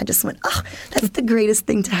story. And I just went, oh, that's the greatest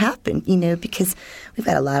thing to happen, you know, because we've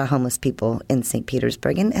got a lot of homeless people in St.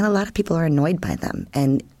 Petersburg, and a lot of people are annoyed by them.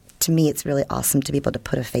 And to me, it's really awesome to be able to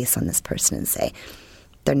put a face on this person and say,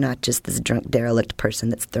 they're not just this drunk, derelict person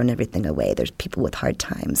that's thrown everything away. There's people with hard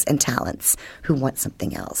times and talents who want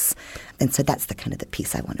something else. And so that's the kind of the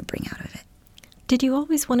piece I want to bring out of it. Did you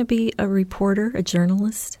always want to be a reporter, a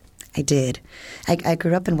journalist? I did. I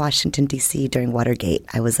grew up in Washington, D.C. during Watergate.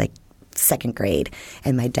 I was like second grade,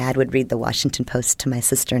 and my dad would read the Washington Post to my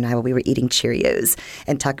sister and I while we were eating Cheerios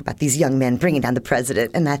and talk about these young men bringing down the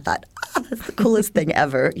president. And I thought, oh, that's the coolest thing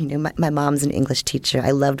ever. You know, my mom's an English teacher.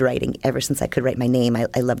 I loved writing ever since I could write my name.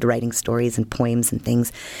 I loved writing stories and poems and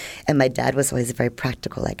things. And my dad was always very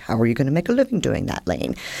practical, like, how are you going to make a living doing that,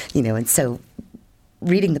 Lane? You know, and so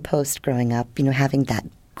reading the Post growing up, you know, having that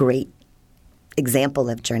great example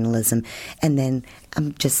of journalism, and then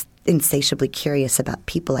I'm just insatiably curious about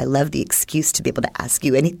people. I love the excuse to be able to ask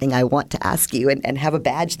you anything I want to ask you and have a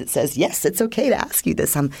badge that says, yes, it's okay to ask you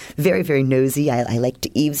this. I'm very, very nosy. I like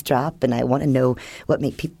to eavesdrop, and I want to know what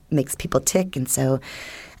makes people tick. And so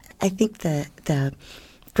I think the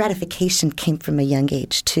gratification came from a young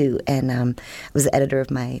age, too. And I was the editor of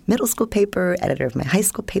my middle school paper, editor of my high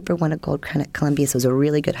school paper, won a gold crown at Columbia, so it was a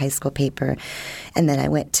really good high school paper. And then I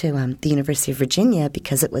went to the University of Virginia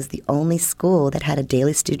because it was the only school that had a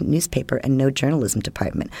daily student newspaper and no journalism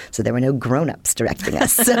department. So there were no grown-ups directing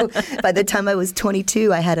us. So by the time I was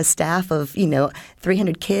 22, I had a staff of,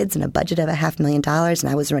 300 kids and a budget of $500,000, and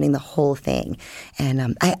I was running the whole thing.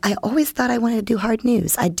 And I always thought I wanted to do hard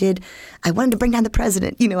news. I wanted to bring down the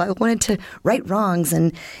president. I wanted to right wrongs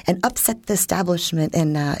and upset the establishment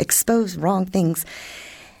and expose wrong things.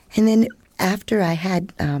 And then after I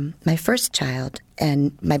had my first child,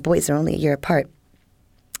 and my boys are only a year apart,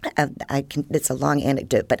 it's a long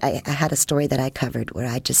anecdote, but I had a story that I covered where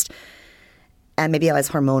I just And maybe I was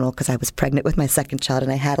hormonal because I was pregnant with my second child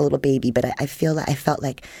and I had a little baby, but I felt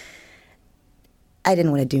like I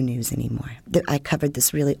didn't want to do news anymore. I covered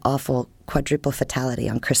this really awful quadruple fatality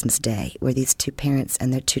on Christmas Day where these two parents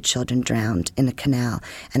and their two children drowned in a canal.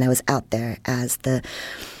 And I was out there as the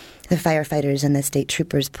firefighters and the state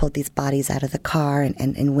troopers pulled these bodies out of the car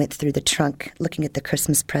and went through the trunk looking at the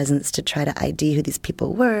Christmas presents to try to ID who these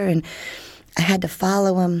people were. And I had to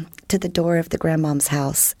follow them to the door of the grandmom's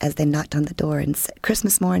house as they knocked on the door and said,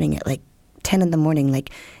 Christmas morning at like 10 in the morning,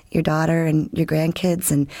 like, your daughter and your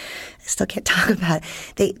grandkids, and I still can't talk about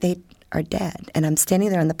it. They are dead. And I'm standing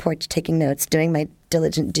there on the porch taking notes, doing my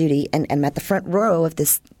diligent duty, and I'm at the front row of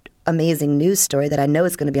this amazing news story that I know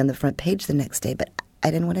is going to be on the front page the next day, but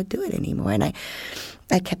I didn't want to do it anymore. And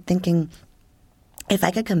I kept thinking, if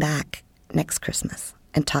I could come back next Christmas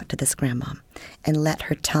and talk to this grandmom and let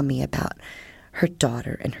her tell me about her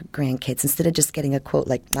daughter and her grandkids, instead of just getting a quote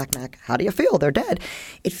like, knock, knock, how do you feel? They're dead.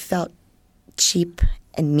 It felt cheap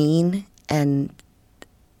and mean and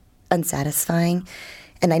unsatisfying.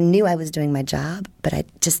 And I knew I was doing my job, but I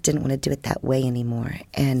just didn't want to do it that way anymore.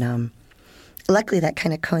 And luckily that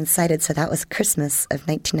kind of coincided. So that was Christmas of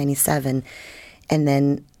 1997. And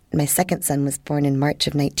then my second son was born in March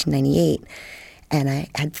of 1998. And I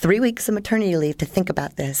had 3 weeks of maternity leave to think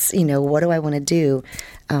about this. You know, what do I want to do?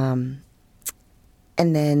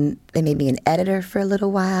 And then they made me an editor for a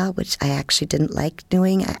little while, which I actually didn't like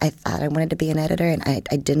doing. I thought I wanted to be an editor, and I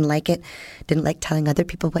didn't like it. Didn't like telling other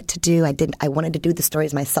people what to do. I wanted to do the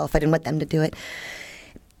stories myself. I didn't want them to do it.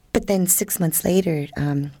 But then 6 months later,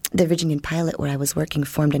 the Virginia Pilot, where I was working,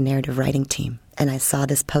 formed a narrative writing team. And I saw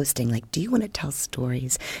this posting, like, do you want to tell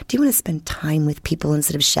stories? Do you want to spend time with people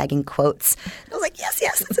instead of shagging quotes? And I was like, yes,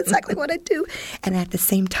 that's exactly what I do. And at the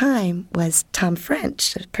same time was Tom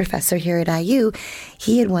French, a professor here at IU.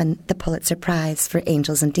 He had won the Pulitzer Prize for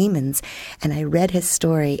Angels and Demons. And I read his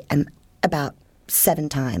story about 7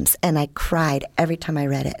 times. And I cried every time I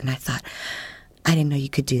read it. And I thought, I didn't know you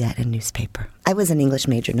could do that in a newspaper. I was an English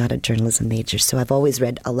major, not a journalism major, so I've always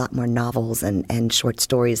read a lot more novels and short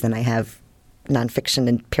stories than I have nonfiction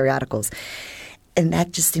and periodicals. And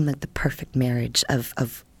that just seemed like the perfect marriage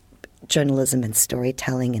of journalism and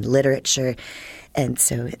storytelling and literature. And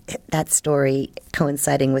so that story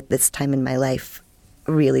coinciding with this time in my life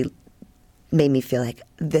really made me feel like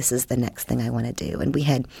this is the next thing I want to do. And we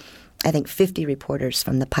had, I think, 50 reporters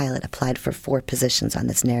from the Pilot applied for 4 positions on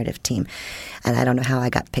this narrative team. And I don't know how I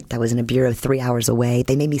got picked. I was in a bureau 3 hours away.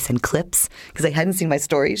 They made me send clips because they hadn't seen my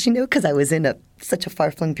stories, because I was in such a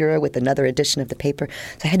far-flung bureau with another edition of the paper.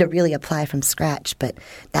 So I had to really apply from scratch. But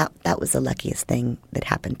that was the luckiest thing that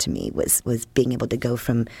happened to me was being able to go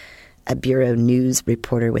from a bureau news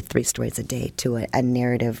reporter with 3 stories a day to a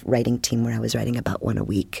narrative writing team where I was writing about 1 a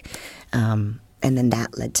week. And then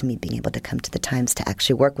that led to me being able to come to the Times to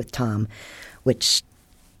actually work with Tom, which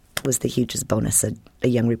was the hugest bonus a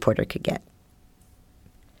young reporter could get.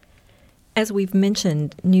 As we've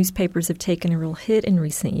mentioned, newspapers have taken a real hit in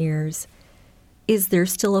recent years. Is there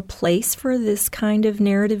still a place for this kind of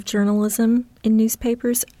narrative journalism in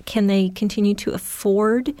newspapers? Can they continue to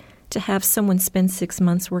afford to have someone spend 6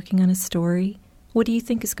 months working on a story? What do you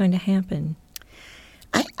think is going to happen?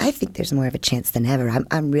 I think there's more of a chance than ever.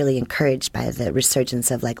 I'm really encouraged by the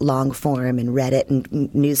resurgence of like long form and Reddit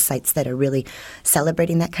and news sites that are really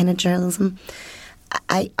celebrating that kind of journalism.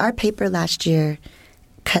 Our paper last year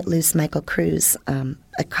cut loose Michael Cruz,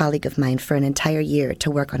 a colleague of mine, for an entire year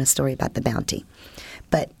to work on a story about the bounty.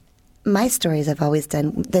 But my stories I've always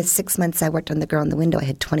done, the 6 months I worked on The Girl in the Window, I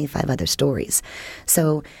had 25 other stories.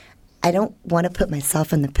 So I don't want to put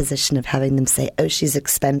myself in the position of having them say, oh, she's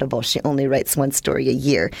expendable. She only writes 1 story a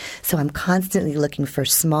year. So I'm constantly looking for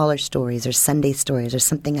smaller stories or Sunday stories or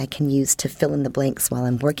something I can use to fill in the blanks while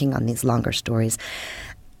I'm working on these longer stories.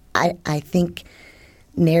 I think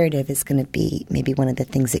narrative is going to be maybe one of the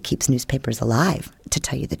things that keeps newspapers alive, to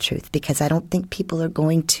tell you the truth, because I don't think people are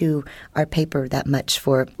going to our paper that much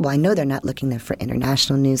for, well, I know they're not looking there for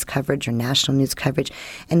international news coverage or national news coverage,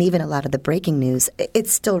 and even a lot of the breaking news,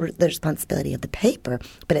 it's still the responsibility of the paper,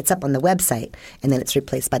 but it's up on the website, and then it's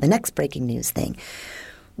replaced by the next breaking news thing.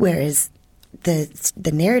 Whereas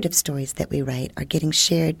the narrative stories that we write are getting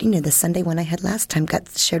shared, the Sunday one I had last time got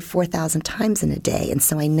shared 4,000 times in a day, and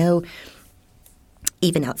so I know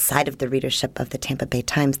even outside of the readership of the Tampa Bay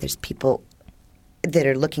Times, there's people that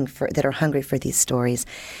are hungry for these stories.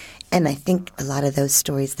 And I think a lot of those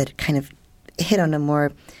stories that kind of hit on a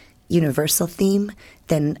more universal theme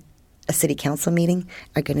than a city council meeting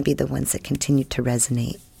are going to be the ones that continue to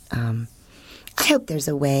resonate. I hope there's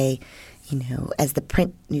a way, as the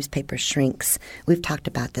print newspaper shrinks, we've talked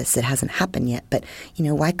about this, it hasn't happened yet, but,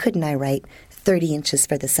 why couldn't I write 30 inches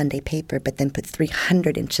for the Sunday paper, but then put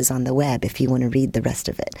 300 inches on the web if you want to read the rest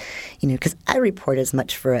of it. Because I report as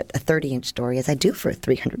much for a 30-inch story as I do for a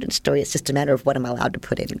 300-inch story. It's just a matter of what I'm allowed to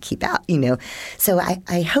put in and keep out, So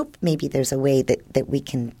I hope maybe there's a way that we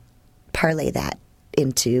can parlay that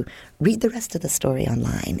into read the rest of the story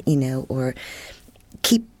online, or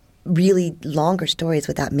keep really longer stories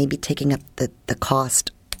without maybe taking up the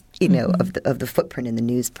cost, of the footprint in the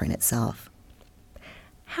newsprint itself.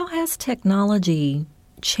 How has technology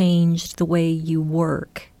changed the way you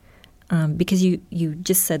work? Because you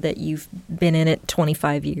just said that you've been in it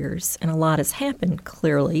 25 years, and a lot has happened,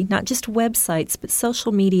 clearly, not just websites, but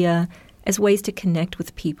social media as ways to connect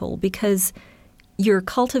with people, because you're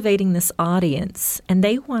cultivating this audience, and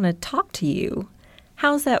they want to talk to you.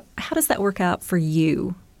 How does that work out for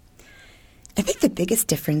you? I think the biggest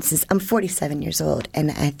difference is I'm 47 years old,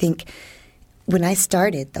 and I think when I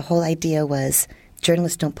started, the whole idea was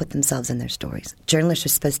journalists don't put themselves in their stories. Journalists are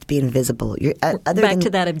supposed to be invisible. Back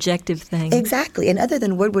to that objective thing. Exactly. And other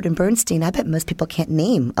than Woodward and Bernstein, I bet most people can't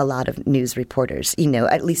name a lot of news reporters,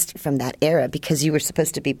 at least from that era, because you were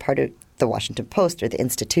supposed to be part of the Washington Post or the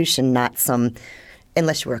institution, not some,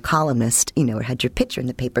 unless you were a columnist, or had your picture in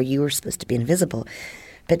the paper, you were supposed to be invisible.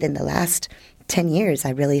 But in the last 10 years,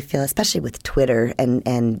 I really feel, especially with Twitter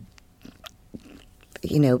and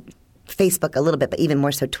Facebook a little bit, but even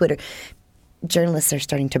more so Twitter, journalists are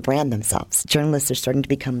starting to brand themselves. Journalists are starting to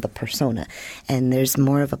become the persona. And there's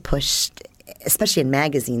more of a push, especially in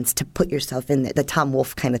magazines, to put yourself in the Tom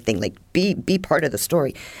Wolfe kind of thing, like be part of the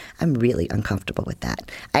story. I'm really uncomfortable with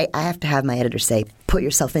that. I have to have my editor say, put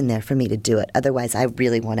yourself in there for me to do it. Otherwise, I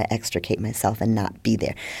really want to extricate myself and not be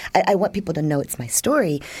there. I want people to know it's my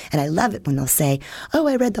story, and I love it when they'll say, oh,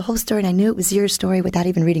 I read the whole story and I knew it was your story without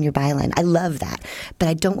even reading your byline. I love that. But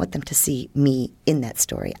I don't want them to see me in that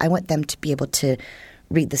story. I want them to be able to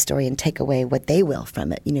read the story and take away what they will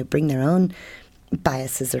from it, bring their own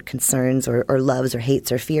biases or concerns or loves or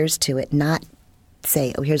hates or fears to it, not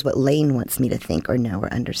say, oh, here's what Lane wants me to think or know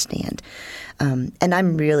or understand. And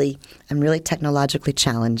I'm really technologically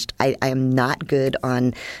challenged. I am not good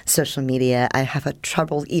on social media. I have a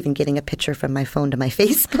trouble even getting a picture from my phone to my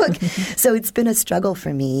Facebook. So it's been a struggle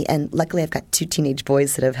for me. And luckily I've got 2 teenage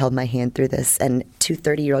boys that have held my hand through this and 2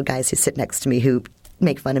 30-year-old guys who sit next to me who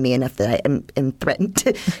make fun of me enough that I am threatened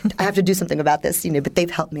to I have to do something about this, but they've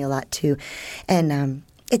helped me a lot too. And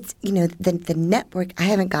it's, the network, I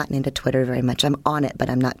haven't gotten into Twitter very much. I'm on it, but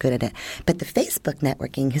I'm not good at it. But the Facebook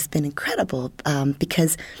networking has been incredible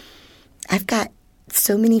because I've got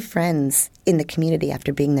so many friends in the community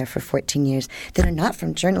after being there for 14 years that are not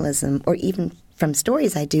from journalism or even from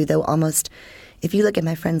stories I do, though almost, if you look at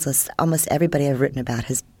my friends list, almost everybody I've written about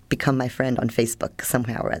has become my friend on Facebook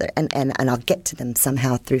somehow or other. And I'll get to them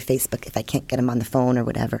somehow through Facebook if I can't get them on the phone or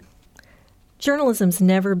whatever. Journalism's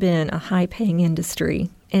never been a high-paying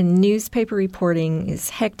industry, and newspaper reporting is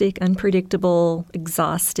hectic, unpredictable,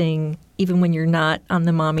 exhausting, even when you're not on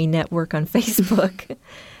the mommy network on Facebook.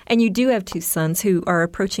 And you do have 2 sons who are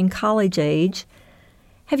approaching college age.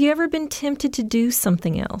 Have you ever been tempted to do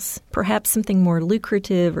something else, perhaps something more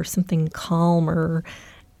lucrative or something calmer?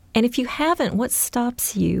 And if you haven't, what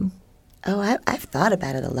stops you? Oh, I've thought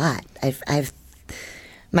about it a lot.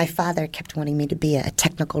 My father kept wanting me to be a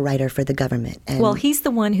technical writer for the government. And well, he's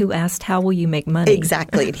the one who asked, how will you make money?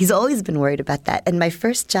 Exactly. And he's always been worried about that. And my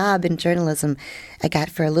first job in journalism I got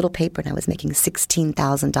for a little paper, and I was making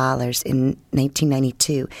 $16,000 in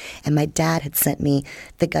 1992. And my dad had sent me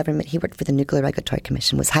the government. He worked for the Nuclear Regulatory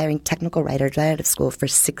Commission, was hiring technical writers right out of school for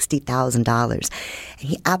 $60,000. And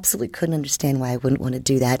he absolutely couldn't understand why I wouldn't want to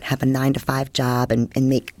do that, have a 9-to-5 job and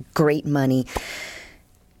make great money.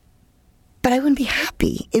 But I wouldn't be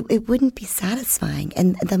happy. It wouldn't be satisfying.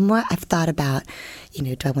 And the more I've thought about,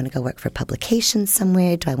 do I want to go work for a publication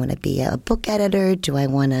somewhere? Do I want to be a book editor? Do I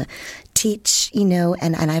want to teach?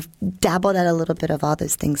 And I've dabbled at a little bit of all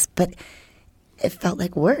those things. But it felt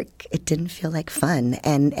like work. It didn't feel like fun.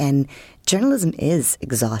 And journalism is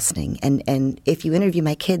exhausting. And if you interview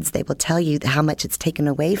my kids, they will tell you how much it's taken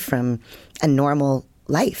away from a normal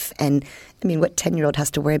life. And I mean, what 10-year-old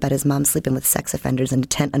has to worry about his mom sleeping with sex offenders in a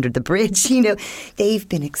tent under the bridge? They've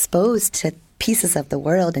been exposed to pieces of the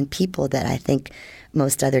world and people that I think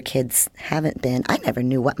most other kids haven't been. I never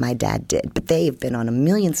knew what my dad did, but they've been on a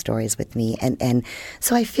million stories with me. And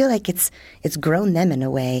so I feel like it's grown them in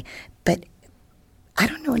a way. But I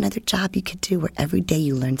don't know another job you could do where every day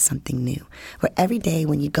you learn something new, where every day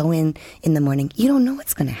when you go in the morning, you don't know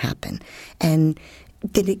what's going to happen. And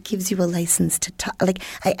then it gives you a license to talk. Like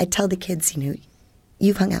I tell the kids,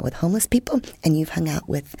 you've hung out with homeless people and you've hung out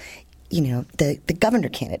with, the governor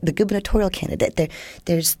candidate, the gubernatorial candidate.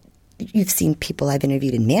 There's you've seen people I've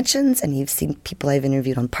interviewed in mansions, and you've seen people I've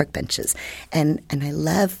interviewed on park benches. And I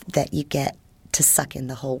love that you get to suck in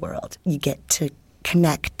the whole world. You get to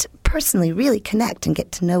connect, personally really connect, and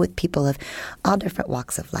get to know with people of all different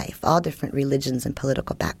walks of life, all different religions and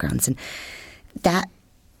political backgrounds. And that,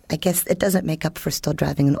 I guess, it doesn't make up for still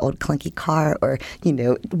driving an old clunky car or,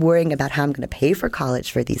 worrying about how I'm going to pay for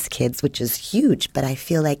college for these kids, which is huge. But I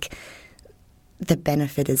feel like the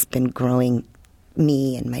benefit has been growing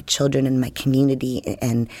me and my children and my community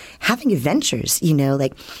and having adventures,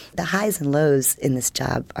 like the highs and lows in this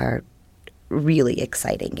job are really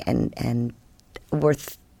exciting and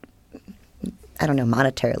worth, I don't know,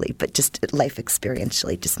 monetarily, but just life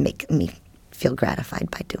experientially, just make me feel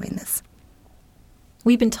gratified by doing this.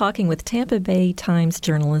 We've been talking with Tampa Bay Times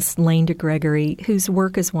journalist Lane DeGregory, whose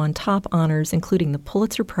work has won top honors, including the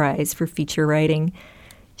Pulitzer Prize for feature writing.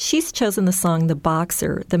 She's chosen the song The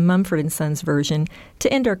Boxer, the Mumford & Sons version,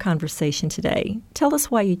 to end our conversation today. Tell us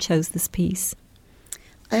why you chose this piece.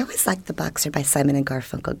 I always liked The Boxer by Simon &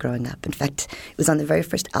 Garfunkel growing up. In fact, it was on the very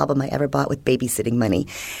first album I ever bought with babysitting money.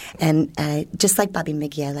 And just like Bobby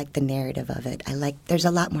McGee, I like the narrative of it. There's a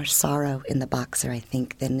lot more sorrow in The Boxer, I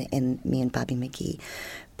think, than in me and Bobby McGee.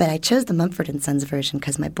 But I chose the Mumford & Sons version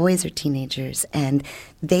because my boys are teenagers, and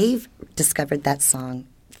they've discovered that song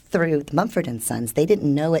through Mumford & Sons. They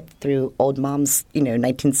didn't know it through old mom's,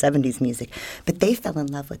 1970s music. But they fell in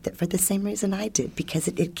love with it for the same reason I did, because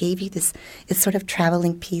it gave you this sort of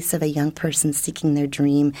traveling piece of a young person seeking their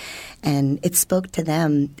dream. And it spoke to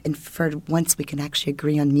them. And for once, we can actually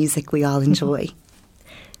agree on music we all enjoy.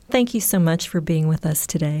 Thank you so much for being with us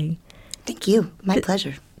today. Thank you. My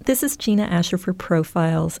pleasure. This is Gina Asher for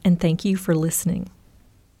Profiles, and thank you for listening.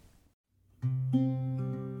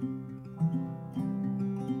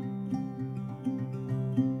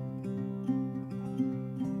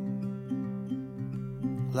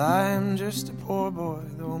 I'm just a poor boy,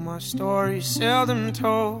 though my story's seldom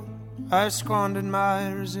told. I've squandered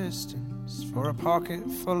my resistance for a pocket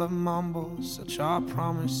full of mumbles, such are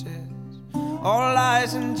promises. All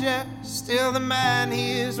lies and jest, still the man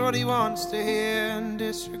hears what he wants to hear and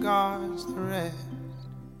disregards the rest.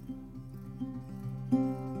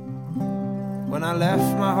 When I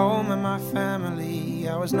left my home and my family,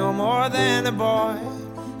 I was no more than a boy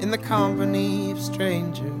in the company of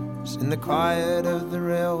strangers. In the quiet of the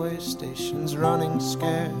railway stations, running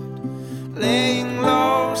scared, laying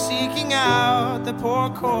low, seeking out the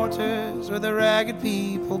poor quarters where the ragged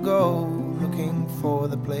people go, looking for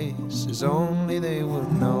the places only they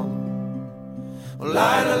would know. Oh,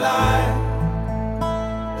 lie, lie, lie,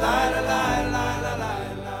 lie, lie, lie, lie,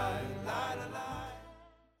 lie, lie, lie.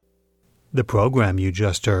 The program you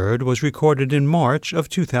just heard was recorded in March of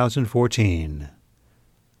 2014.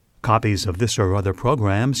 Copies of this or other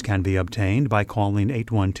programs can be obtained by calling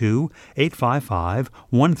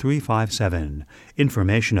 812-855-1357.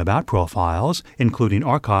 Information about Profiles, including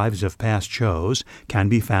archives of past shows, can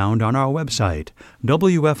be found on our website,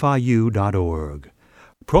 wfiu.org.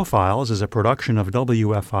 Profiles is a production of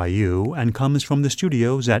WFIU and comes from the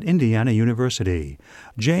studios at Indiana University.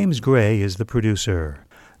 James Gray is the producer.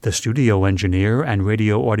 The studio engineer and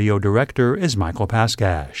radio audio director is Michael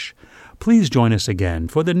Paskash. Please join us again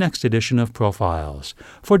for the next edition of Profiles.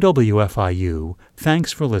 For WFIU,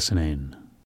 thanks for listening.